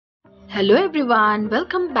Hello everyone,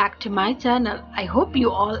 welcome back to my channel. I hope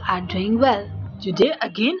you all are doing well. Today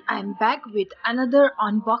again I am back with another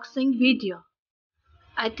unboxing video.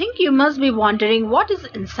 I think you must be wondering what is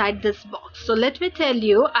inside this box. So let me tell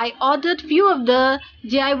you, I ordered few of the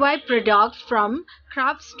DIY products from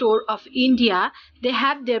Craft Store of India. They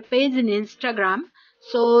have their page in Instagram.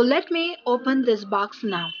 So let me open this box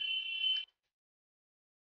now.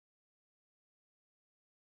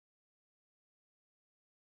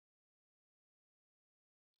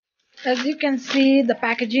 As you can see, the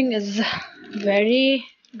packaging is very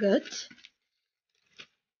good.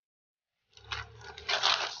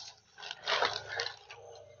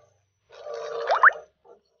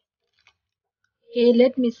 Okay,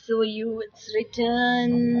 let me show you. It's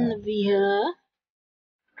written here,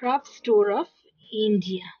 Craft Store of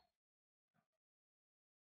India.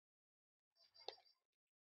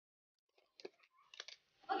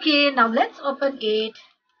 Okay, now let's open it.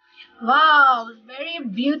 Wow, very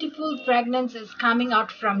beautiful fragrance is coming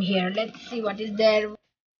out from here. Let's see what is there.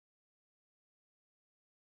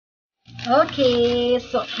 Okay,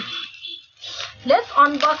 so let's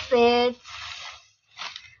unbox it.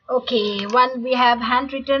 Okay, one we have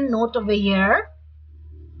handwritten note over here.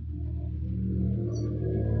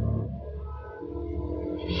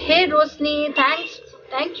 Hey Rosni,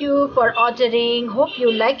 thank you for ordering. Hope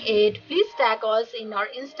you like it. Please tag us in our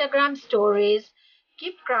Instagram stories.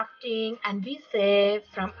 Keep crafting and be safe.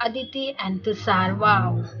 From Aditi and Tushar.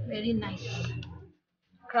 Wow, very nice.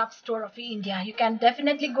 Craft Store of India. You can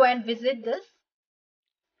definitely go and visit this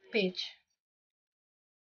page.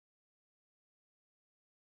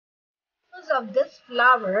 Because of this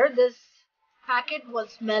flower, this packet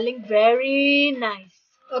was smelling very nice.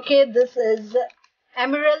 Okay, this is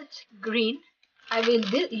emerald green. I will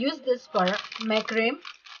use this for macrame.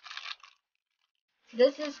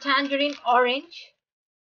 This is tangerine orange,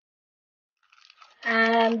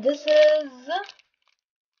 and this is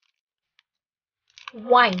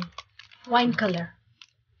wine color.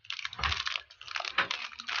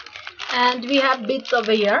 And we have bits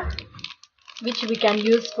over here which we can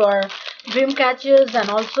use for dream catches and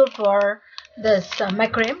also for this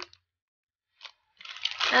macrame.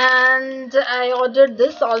 And I ordered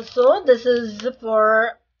this also. This is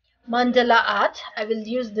for mandala art. I will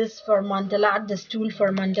use this for mandala art, this tool for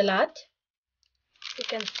mandala art. You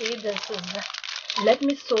can see this is, let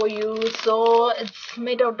me show you. So it's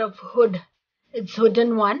made out of wood. It's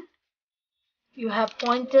wooden one. You have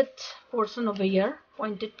pointed portion over here,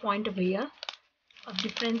 pointed point over here of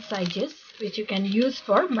different sizes which you can use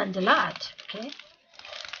for mandala art. Okay.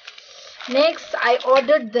 Next I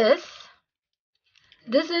ordered this.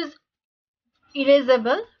 This is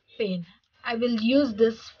erasable pen. I will use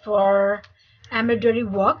this for embroidery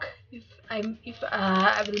work. If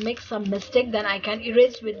I will make some mistake, then I can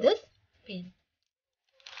erase with this pen.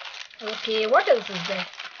 Okay, what else is there?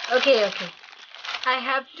 Okay. I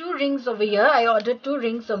have two rings over here. I ordered two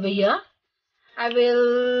rings over here. I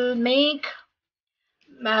will make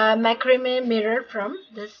macrame mirror from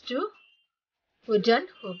these two wooden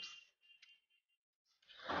hoops.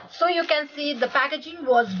 So you can see the packaging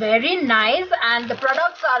was very nice and the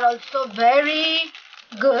products are also very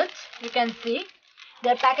good. You can see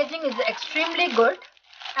their packaging is extremely good,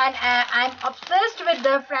 and I'm obsessed with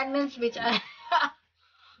the fragrance which I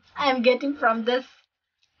am getting from this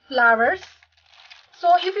flowers.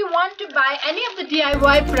 So if you want to buy any of the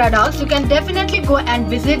DIY products, you can definitely go and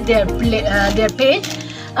visit their page.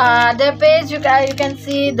 You can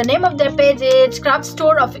see the name of their page is Craft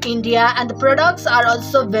Store of India, and the products are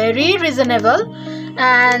also very reasonable,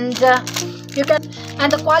 and you can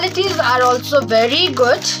and the qualities are also very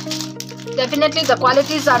good. Definitely the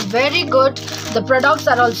qualities are very good. The products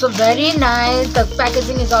are also very nice. The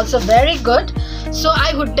packaging is also very good. So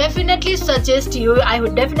I would definitely suggest you, I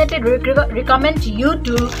would definitely recommend you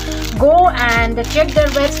to go and check their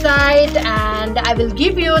website, and I will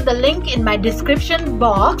give you the link in my description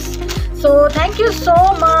box. So thank you so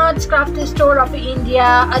much, Craft Store of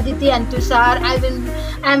India, Aditi and Tushar. I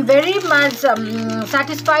am very much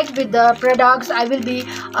satisfied with the products. I will be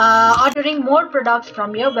ordering more products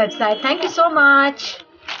from your website. Thank you so much.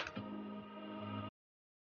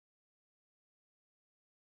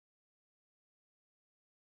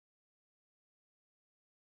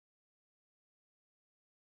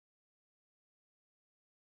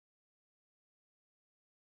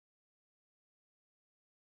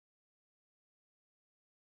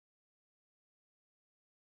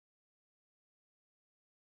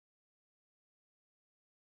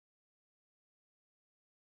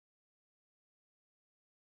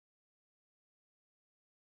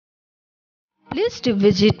 Please do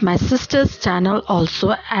visit my sister's channel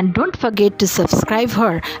also, and don't forget to subscribe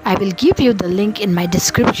her. I will give you the link in my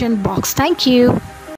description box. Thank you.